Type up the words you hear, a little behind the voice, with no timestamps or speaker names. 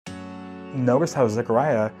notice how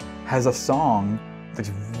Zechariah has a song that's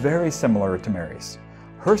very similar to Mary's.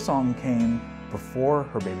 Her song came before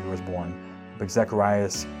her baby was born, but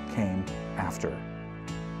Zechariah's came after.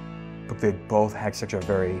 But they both had such a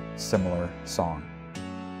very similar song.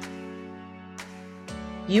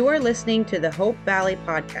 You are listening to the Hope Valley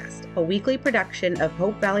Podcast, a weekly production of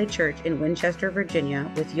Hope Valley Church in Winchester, Virginia,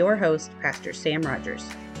 with your host, Pastor Sam Rogers.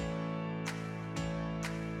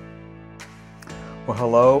 Well,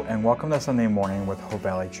 hello and welcome to Sunday Morning with Hope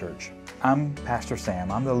Valley Church. I'm Pastor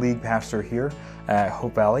Sam. I'm the lead pastor here at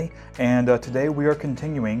Hope Valley, and today we are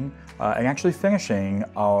continuing and actually finishing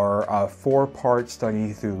our four-part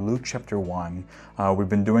study through Luke chapter 1. We've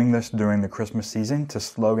been doing this during the Christmas season to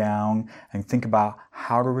slow down and think about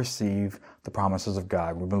how to receive the promises of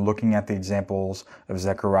God. We've been looking at the examples of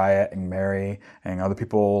Zechariah and Mary and other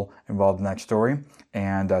people involved in that story,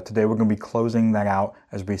 and today we're going to be closing that out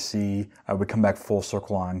as we come back full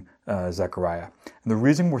circle on Zechariah. And the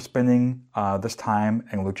reason we're spending this time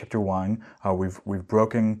in Luke chapter 1,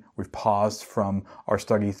 we've paused from our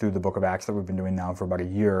study through the book of Acts that we've been doing now for about a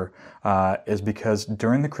year, is because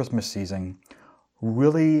during the Christmas season,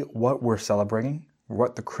 really what we're celebrating,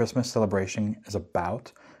 what the Christmas celebration is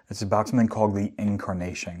about, it's about something called the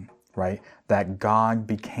incarnation, right? That God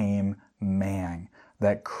became man,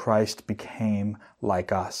 that Christ became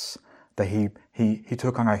like us, that he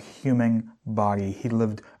took on a human body, he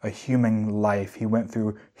lived a human life, he went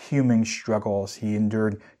through human struggles, he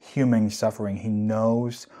endured human suffering, he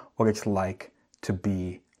knows what it's like to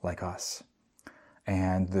be like us.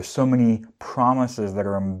 And there's so many promises that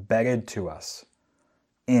are embedded to us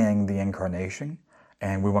in the incarnation,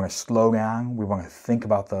 and we want to slow down, we want to think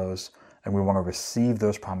about those, and we want to receive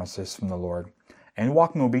those promises from the Lord and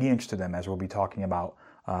walk in obedience to them, as we'll be talking about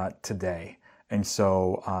today. And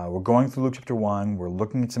so we're going through Luke chapter 1, we're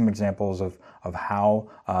looking at some examples of how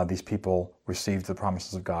these people received the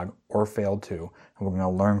promises of God or failed to, and we're going to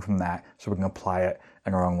learn from that so we can apply it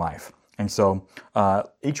in our own life. And so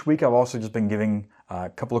each week I've also just been giving a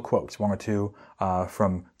couple of quotes, one or two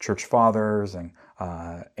from church fathers and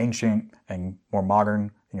ancient and more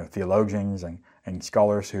modern theologians and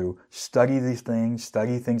scholars who study these things,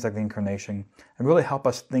 study things like the incarnation, and really help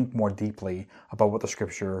us think more deeply about what the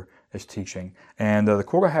scripture is teaching. And the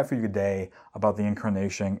quote I have for you today about the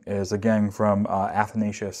incarnation is again from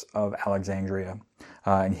Athanasius of Alexandria.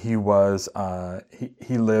 And he lived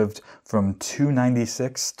from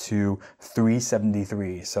 296 to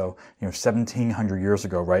 373, so 1700 years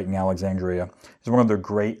ago, right, in Alexandria. He's one of the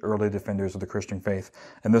great early defenders of the Christian faith.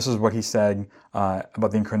 And this is what he said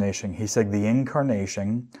about the incarnation. He said, the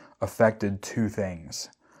incarnation affected two things: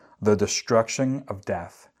 the destruction of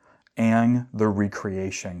death and the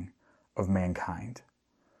recreation of mankind.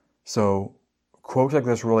 So quotes like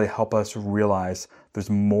this really help us realize there's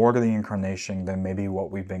more to the incarnation than maybe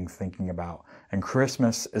what we've been thinking about. And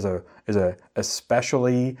Christmas is a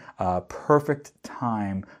especially perfect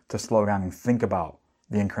time to slow down and think about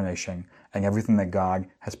the incarnation and everything that God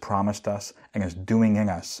has promised us and is doing in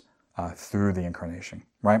us through the incarnation,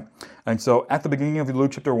 right? And so at the beginning of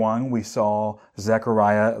Luke chapter 1, we saw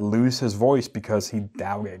Zechariah lose his voice because he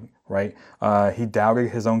doubted, right? He doubted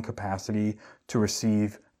his own capacity to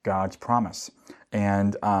receive God's promise.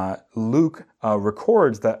 And Luke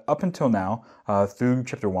records that up until now, through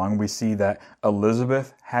chapter 1, we see that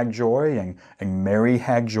Elizabeth had joy and Mary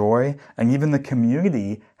had joy, and even the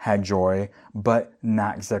community had joy, but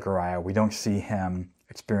not Zechariah. We don't see him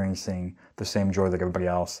experiencing the same joy that everybody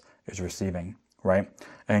else is receiving, right?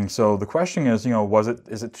 And so the question is,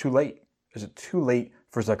 is it too late? Is it too late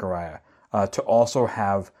for Zechariah to also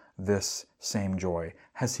have this same joy?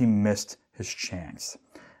 Has he missed his chance?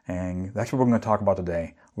 And that's what we're going to talk about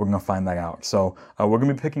today. We're going to find that out. So we're going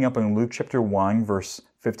to be picking up in Luke chapter 1, verse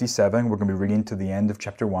 57. We're going to be reading to the end of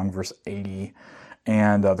chapter 1, verse 80.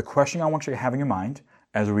 And the question I want you to have in your mind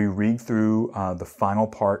as we read through the final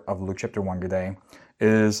part of Luke chapter 1 today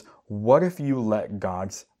is, what if you let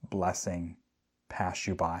God's blessing pass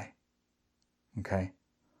you by? Okay?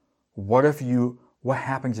 What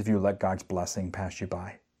happens if you let God's blessing pass you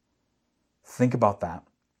by? Think about that.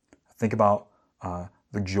 Think about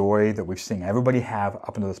the joy that we've seen everybody have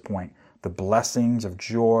up until this point, the blessings of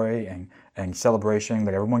joy and celebration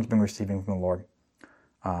that everyone's been receiving from the Lord.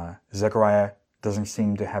 Zechariah doesn't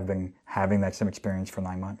seem to have been having that same experience for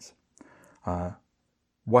 9 months.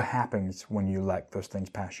 What happens when you let those things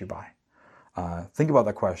pass you by? Think about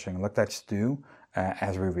that question and let that stew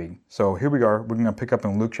as we read. So here we are. We're going to pick up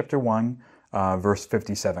in Luke chapter 1, verse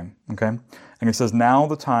 57. Okay? And it says, "Now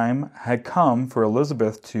the time had come for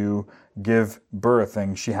Elizabeth to give birth,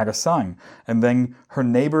 and she had a son. And then her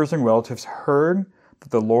neighbors and relatives heard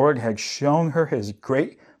that the Lord had shown her his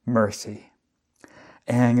great mercy.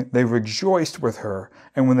 And they rejoiced with her.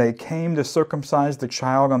 And when they came to circumcise the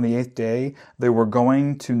child on the 8th day, they were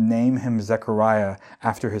going to name him Zechariah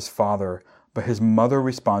after his father. But his mother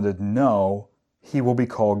responded, "No, he will be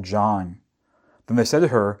called John." Then they said to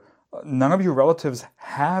her, "None of your relatives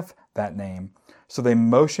have that name." So they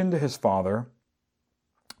motioned to his father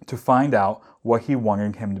to find out what he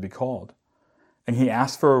wanted him to be called. And he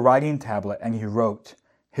asked for a writing tablet, and he wrote,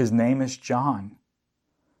 "His name is John."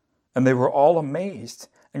 And they were all amazed.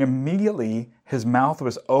 And immediately his mouth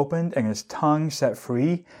was opened and his tongue set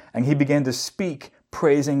free, and he began to speak,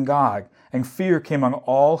 praising God. And fear came on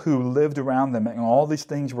all who lived around them, and all these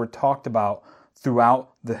things were talked about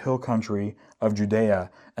throughout the hill country of Judea.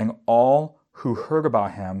 And all who heard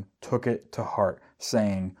about him took it to heart,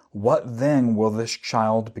 saying, "What then will this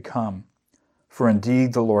child become?" For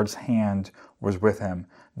indeed the Lord's hand was with him.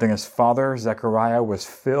 Then his father Zechariah was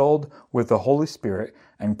filled with the Holy Spirit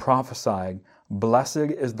and prophesied, "Blessed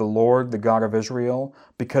is the Lord, the God of Israel,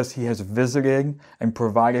 because he has visited and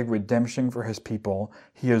provided redemption for his people.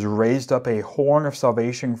 He has raised up a horn of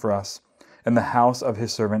salvation for us in the house of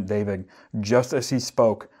his servant David, just as he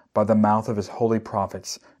spoke by the mouth of his holy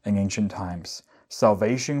prophets in ancient times,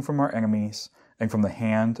 salvation from our enemies and from the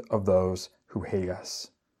hand of those who hate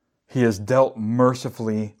us." He has dealt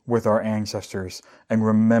mercifully with our ancestors and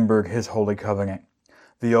remembered his holy covenant,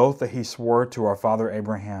 the oath that he swore to our father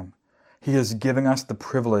Abraham. He has given us the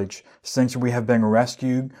privilege, since we have been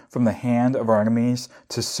rescued from the hand of our enemies,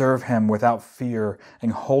 to serve him without fear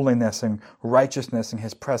in holiness and righteousness in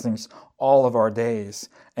his presence all of our days.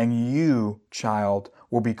 And you, child,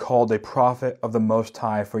 will be called a prophet of the Most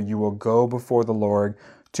High, for you will go before the Lord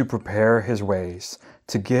to prepare his ways,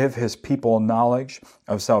 to give his people knowledge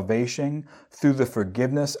of salvation through the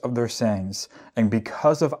forgiveness of their sins. And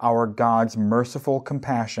because of our God's merciful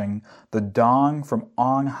compassion, the dawn from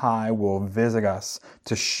on high will visit us,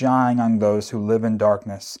 to shine on those who live in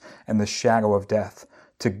darkness and the shadow of death,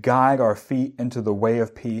 to guide our feet into the way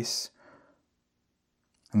of peace.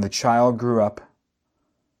 And the child grew up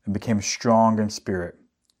and became strong in spirit,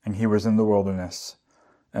 and he was in the wilderness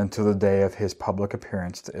until the day of his public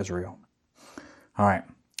appearance to Israel. All right,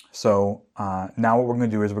 so now what we're going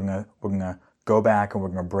to do is we're going to go back and we're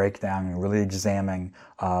going to break down and really examine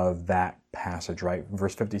that passage, right?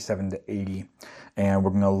 Verse 57 to 80. And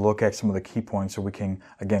we're going to look at some of the key points so we can,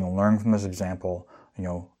 again, learn from this example,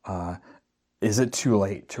 is it too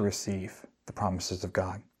late to receive the promises of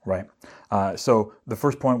God, right? So the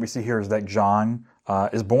first point we see here is that John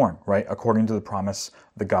is born, right, according to the promise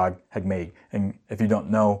that God had made. And if you don't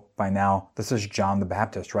know by now, this is John the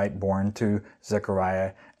Baptist, right, born to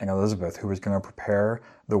Zechariah and Elizabeth, who was going to prepare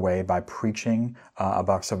the way by preaching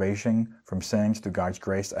about salvation from sins through God's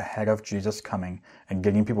grace ahead of Jesus coming and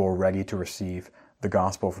getting people ready to receive the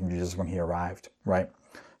gospel from Jesus when he arrived, right?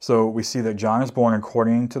 So we see that John is born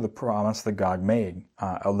according to the promise that God made.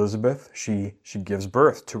 Elizabeth, she gives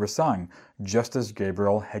birth to a son, just as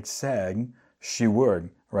Gabriel had said she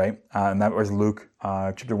would, right? And that was Luke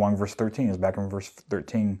chapter 1, verse 13. It's back in verse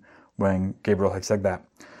 13 when Gabriel had said that.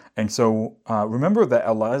 And so remember that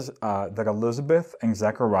Elizabeth and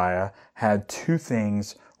Zechariah had two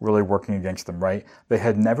things really working against them, right? They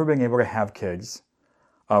had never been able to have kids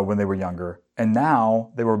when they were younger, and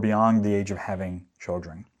now they were beyond the age of having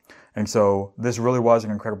children. And so this really was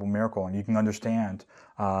an incredible miracle, and you can understand,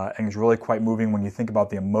 and it's really quite moving when you think about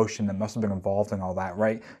the emotion that must have been involved in all that,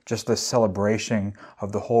 right? Just the celebration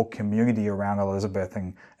of the whole community around Elizabeth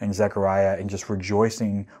and Zechariah, and just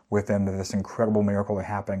rejoicing with them that this incredible miracle had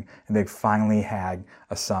happened, and they finally had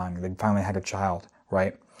a son, they finally had a child,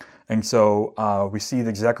 right? And so we see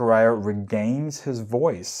that Zechariah regains his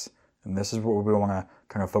voice, and this is what we want to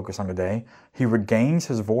kind of focus on today. He regains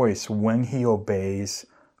his voice when he obeys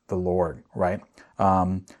the Lord, right?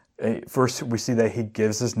 First, we see that he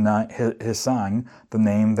gives his son the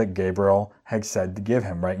name that Gabriel had said to give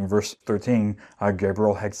him, right? In verse 13,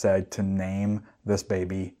 Gabriel had said to name this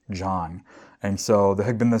baby John. And so there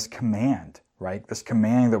had been this command, right? This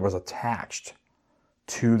command that was attached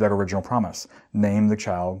to that original promise. Name the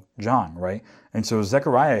child John, right? And so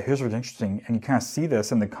Zechariah, here's what's interesting, and you kind of see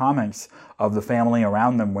this in the comments of the family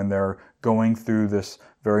around them when they're going through this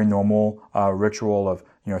very normal ritual of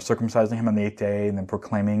circumcising him on the 8th day and then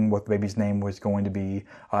proclaiming what the baby's name was going to be.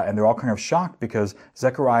 And they're all kind of shocked because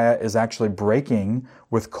Zechariah is actually breaking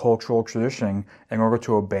with cultural tradition in order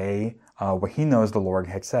to obey what he knows the Lord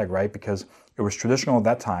had said, right? Because it was traditional at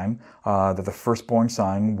that time that the firstborn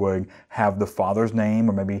son would have the father's name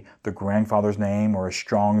or maybe the grandfather's name or a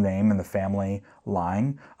strong name in the family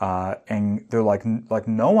line. And they're like,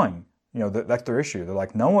 no one That's their issue. They're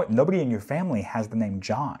like, nobody in your family has the name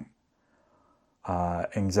John.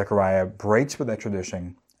 And Zechariah breaks with that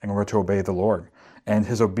tradition in order to obey the Lord. And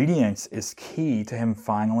his obedience is key to him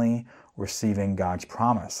finally receiving God's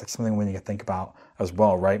promise. That's something we need to think about as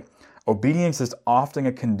well, right? Obedience is often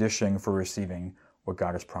a condition for receiving what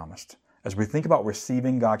God has promised. As we think about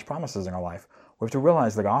receiving God's promises in our life, we have to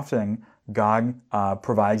realize that often God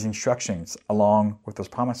provides instructions along with those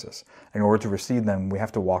promises. In order to receive them, we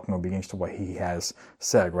have to walk in obedience to what he has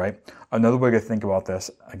said, right? Another way to think about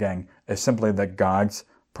this, again, is simply that God's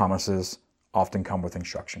promises often come with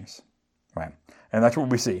instructions, right? And that's what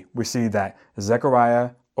we see. We see that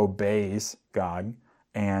Zechariah obeys God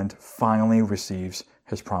and finally receives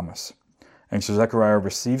his promise. And so Zechariah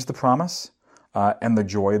receives the promise and the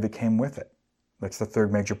joy that came with it. That's the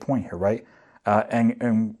third major point here, right?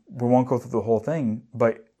 And we won't go through the whole thing,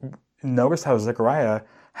 but notice how Zechariah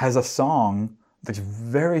has a song that's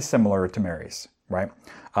very similar to Mary's, right?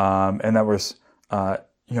 And that was,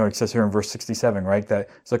 it says here in verse 67, right, that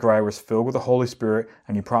Zechariah was filled with the Holy Spirit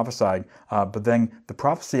and he prophesied. But then the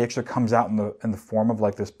prophecy actually comes out in the form of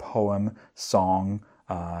like this poem, song,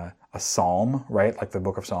 a psalm, right, like the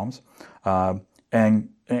book of Psalms. And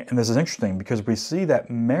this is interesting because we see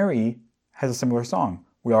that Mary has a similar song.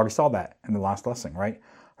 We already saw that in the last lesson, right?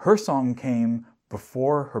 Her song came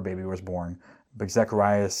before her baby was born, but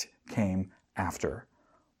Zechariah's came after.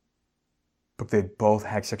 But they both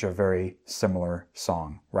had such a very similar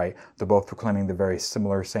song, right? They're both proclaiming the very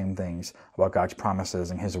similar same things about God's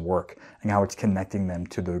promises and his work and how it's connecting them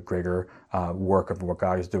to the greater work of what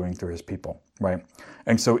God is doing through his people, right?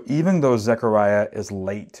 And so even though Zechariah is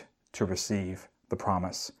late to receive the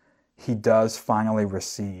promise, he does finally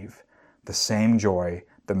receive the same joy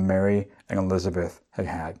that Mary and Elizabeth had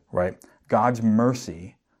had, right? God's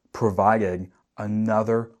mercy provided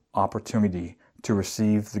another opportunity to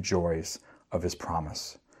receive the joys of his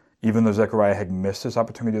promise. Even though Zechariah had missed his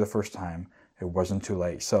opportunity the first time, it wasn't too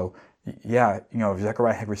late. So if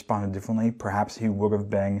Zechariah had responded differently, perhaps he would have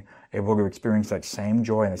been able to experience that same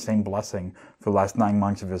joy and the same blessing for the last 9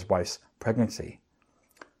 months of his wife's pregnancy.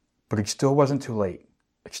 But it still wasn't too late.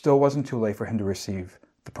 It still wasn't too late for him to receive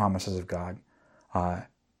the promises of God.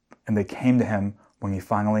 And they came to him when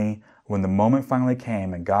the moment finally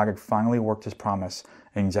came and God had finally worked his promise,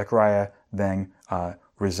 and Zechariah then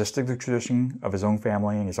resisted the tradition of his own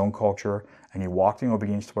family and his own culture, and he walked in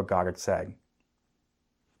obedience to what God had said.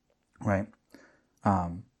 Right?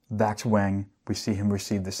 That's when we see him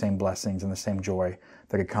receive the same blessings and the same joy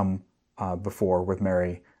that had come before with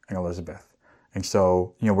Mary and Elizabeth. And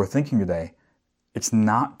so, we're thinking today, it's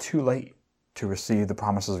not too late to receive the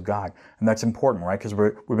promises of God. And that's important, right? Because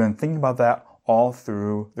we've been thinking about that all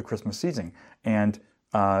through the Christmas season. And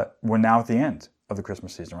we're now at the end of the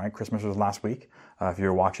Christmas season, right? Christmas was last week. If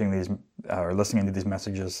you're watching these or listening to these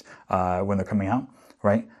messages when they're coming out,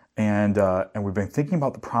 right? And we've been thinking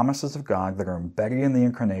about the promises of God that are embedded in the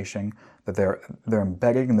incarnation, that they're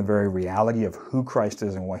embedded in the very reality of who Christ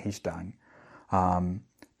is and what he's done.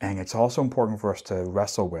 And it's also important for us to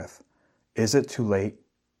wrestle with, is it too late?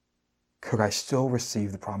 Could I still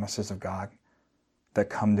receive the promises of God that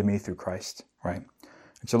come to me through Christ, right?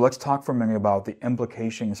 And so let's talk for a minute about the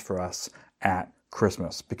implications for us at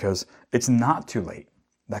Christmas, because it's not too late.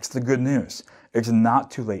 That's the good news. It's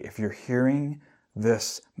not too late. If you're hearing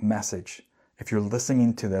this message, if you're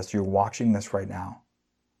listening to this, you're watching this right now,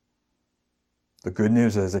 the good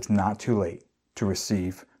news is it's not too late to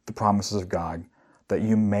receive the promises of God that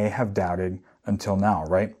you may have doubted until now,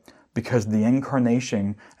 right? Because the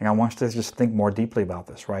incarnation, and I want you to just think more deeply about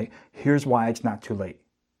this, right? Here's why it's not too late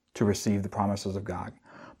to receive the promises of God.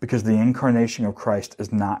 Because the incarnation of Christ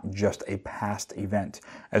is not just a past event.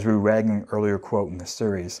 As we read in an earlier quote in this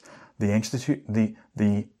series,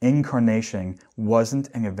 the incarnation wasn't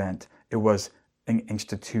an event, it was an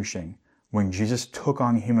institution. When Jesus took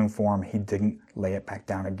on human form, he didn't lay it back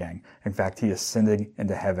down again. In fact, he ascended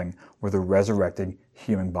into heaven with a resurrected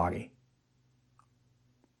human body.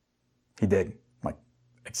 He did.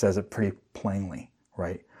 It says it pretty plainly,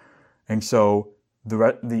 right? And so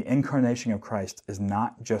the incarnation of Christ is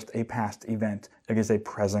not just a past event. It is a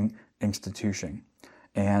present institution.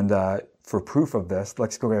 And for proof of this,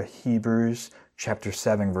 let's go to Hebrews chapter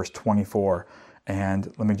 7, verse 24.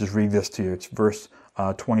 And let me just read this to you. It's verse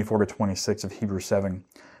 24 to 26 of Hebrews 7.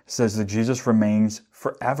 It says that Jesus remains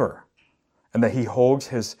forever and that he holds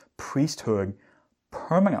his priesthood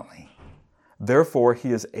permanently. Therefore,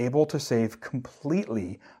 he is able to save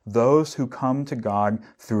completely those who come to God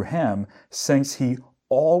through him, since he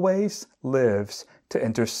always lives to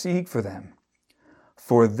intercede for them.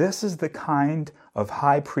 For this is the kind of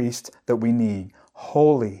high priest that we need,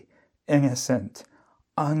 holy, innocent,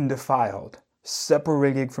 undefiled,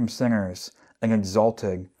 separated from sinners, and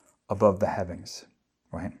exalted above the heavens,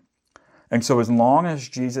 right? And so as long as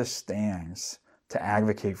Jesus stands to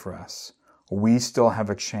advocate for us, we still have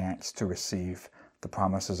a chance to receive the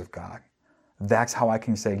promises of God. That's how I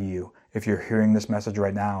can say to you, if you're hearing this message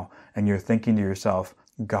right now and you're thinking to yourself,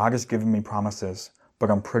 God has given me promises,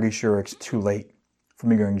 but I'm pretty sure it's too late for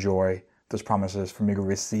me to enjoy those promises, for me to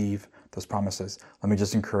receive those promises. Let me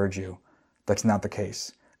just encourage you, that's not the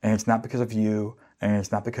case. And it's not because of you, and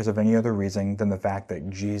it's not because of any other reason than the fact that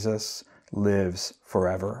Jesus lives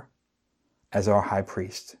forever as our high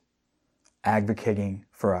priest, advocating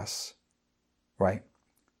for us, right?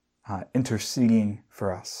 Interceding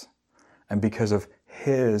for us. And because of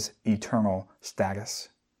his eternal status,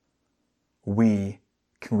 we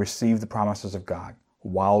can receive the promises of God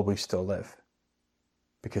while we still live,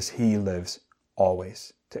 because he lives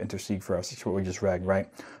always to intercede for us. That's what we just read, right?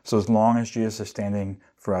 So as long as Jesus is standing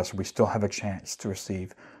for us, we still have a chance to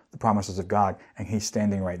receive the promises of God, and he's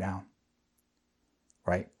standing right now,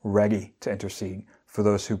 right? Ready to intercede for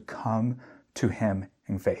those who come to him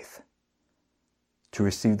in faith to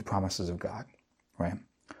receive the promises of God, right?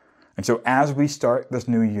 And so as we start this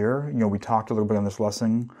new year, we talked a little bit in this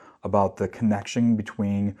lesson about the connection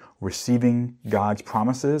between receiving God's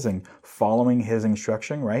promises and following his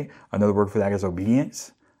instruction, right? Another word for that is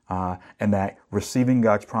obedience. And that receiving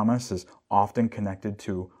God's promise is often connected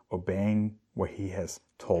to obeying what he has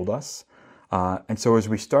told us. And so as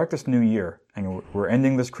we start this new year, and we're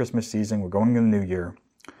ending this Christmas season, we're going into the new year,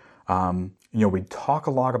 we talk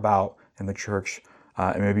a lot about in the church,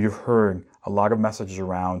 and maybe you've heard a lot of messages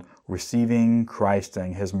around receiving Christ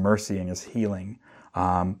and his mercy and his healing.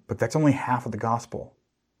 But that's only half of the gospel.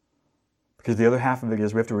 Because the other half of it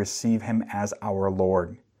is we have to receive him as our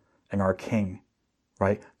Lord and our King,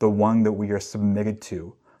 right? The one that we are submitted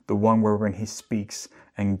to, the one where when he speaks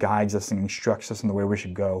and guides us and instructs us in the way we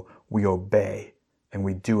should go, we obey and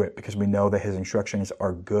we do it because we know that his instructions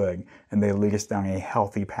are good and they lead us down a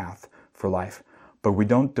healthy path for life. But we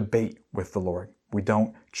don't debate with the Lord. We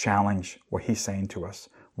don't challenge what he's saying to us.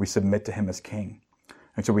 We submit to him as King.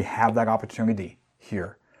 And so we have that opportunity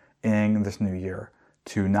here in this new year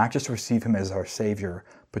to not just receive him as our Savior,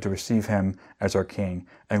 but to receive him as our King.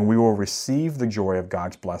 And we will receive the joy of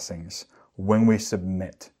God's blessings when we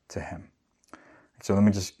submit to him. So let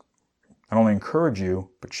me just not only encourage you,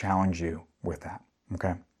 but challenge you with that,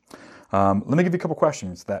 okay? Let me give you a couple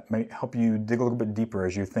questions that may help you dig a little bit deeper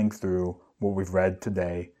as you think through what we've read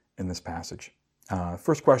today in this passage.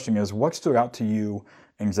 First question is, what stood out to you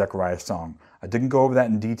in Zechariah's song? I didn't go over that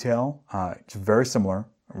in detail. It's very similar,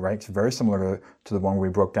 right? It's very similar to the one we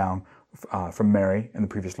broke down from Mary in the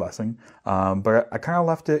previous lesson. But I kind of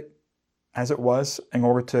left it as it was in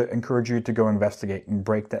order to encourage you to go investigate and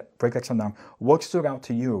break that song down. What stood out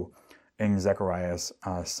to you in Zechariah's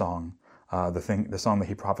song, the song that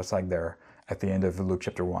he prophesied there at the end of Luke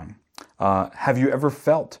chapter 1? Have you ever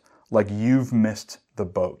felt like you've missed the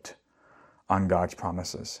boat on God's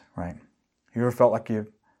promises, right? You ever felt like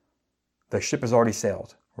the ship has already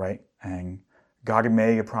sailed, right? And God had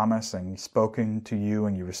made a promise and spoken to you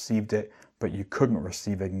and you received it, but you couldn't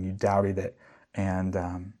receive it and you doubted it, and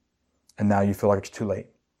now you feel like it's too late.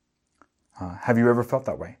 Have you ever felt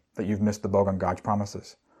that way, that you've missed the boat on God's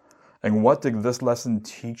promises? And what did this lesson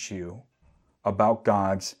teach you about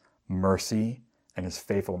God's mercy and his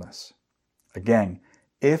faithfulness? Again,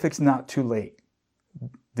 if it's not too late,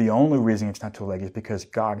 the only reason it's not too late is because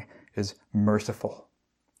God is merciful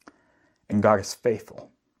and God is faithful,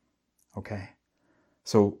 okay?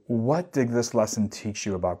 So what did this lesson teach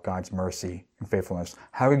you about God's mercy and faithfulness?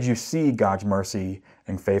 How did you see God's mercy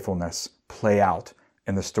and faithfulness play out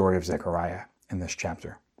in the story of Zechariah in this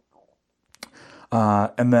chapter?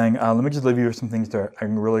 And then let me just leave you with some things that I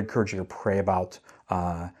really encourage you to pray about.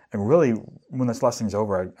 And really, when this lesson is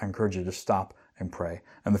over, I encourage you to stop and pray.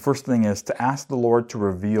 And the first thing is to ask the Lord to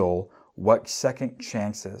reveal what second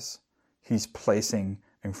chances he's placing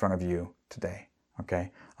in front of you today,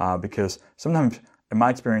 okay? Because sometimes, in my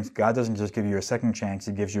experience, God doesn't just give you a second chance,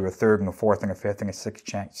 he gives you a third and a fourth and a fifth and a sixth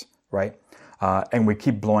chance, right? And we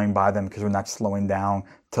keep blowing by them because we're not slowing down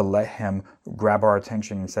to let him grab our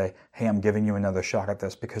attention and say, hey, I'm giving you another shot at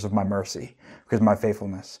this because of my mercy, because of my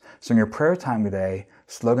faithfulness. So in your prayer time today,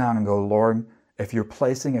 slow down and go, Lord, if you're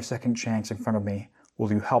placing a second chance in front of me,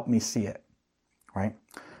 will you help me see it, right?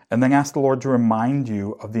 And then ask the Lord to remind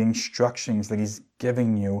you of the instructions that he's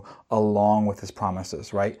giving you along with his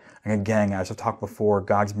promises, right? And again, as I've talked before,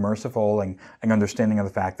 God's merciful and understanding of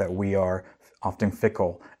the fact that we are often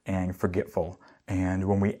fickle and forgetful. And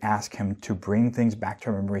when we ask him to bring things back to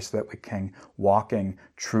our memory so that we can walk in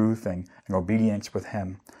truth and obedience with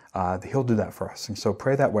him, he'll do that for us. And so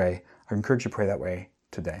pray that way. I encourage you to pray that way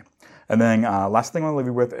today. And then last thing I want to leave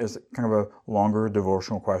you with is kind of a longer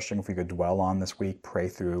devotional question if we could dwell on this week, pray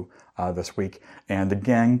through this week. And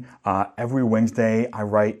again, every Wednesday I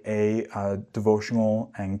write a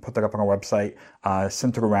devotional and put that up on our website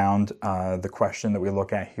centered around the question that we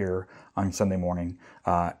look at here on Sunday morning.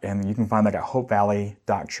 And you can find that at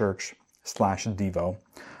hopevalley.church/devo.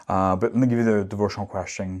 But let me give you the devotional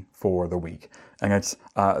question for the week. And it's,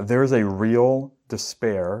 there's a real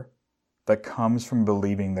despair that comes from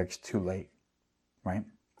believing that it's too late, right?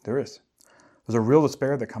 There is. There's a real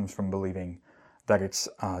despair that comes from believing that it's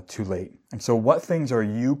too late. And so what things are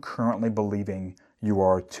you currently believing you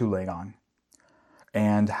are too late on?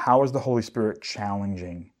 And how is the Holy Spirit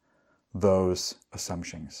challenging those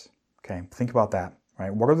assumptions? Okay, think about that,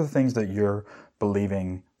 right? What are the things that you're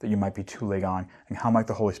believing that you might be too late on? And how might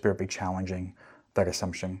the Holy Spirit be challenging that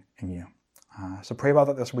assumption in you? So pray about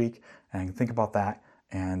that this week and think about that.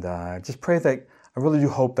 And just pray that, I really do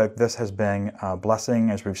hope that this has been a blessing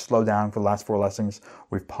as we've slowed down for the last 4 lessons.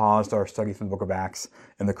 We've paused our study through the book of Acts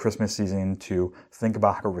in the Christmas season to think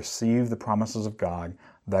about how to receive the promises of God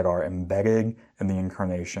that are embedded in the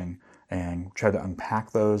incarnation and try to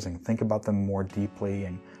unpack those and think about them more deeply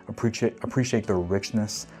and appreciate the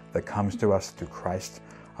richness that comes to us through Christ.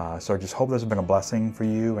 So I just hope this has been a blessing for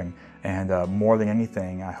you. And more than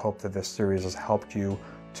anything, I hope that this series has helped you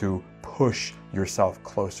to push yourself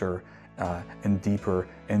closer and deeper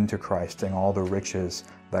into Christ and all the riches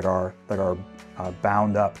that are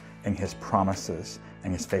bound up in his promises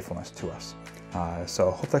and his faithfulness to us. So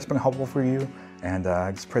I hope that's been helpful for you, and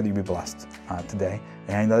I just pray that you be blessed today,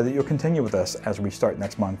 and that you'll continue with us as we start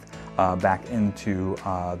next month back into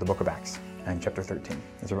the book of Acts and chapter 13.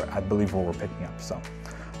 Is I believe where we're picking up. So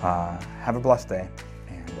have a blessed day,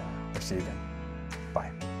 and we'll see you again. Bye.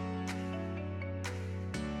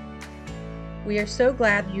 We are so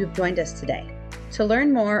glad you've joined us today. To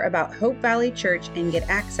learn more about Hope Valley Church and get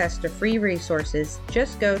access to free resources,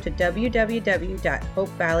 just go to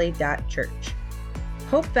www.hopevalley.church.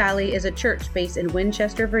 Hope Valley is a church based in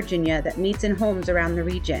Winchester, Virginia that meets in homes around the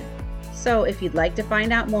region. So if you'd like to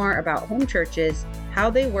find out more about home churches,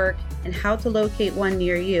 how they work, and how to locate one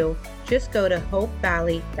near you, just go to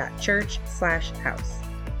hopevalley.church/house.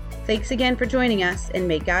 Thanks again for joining us, and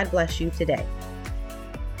may God bless you today.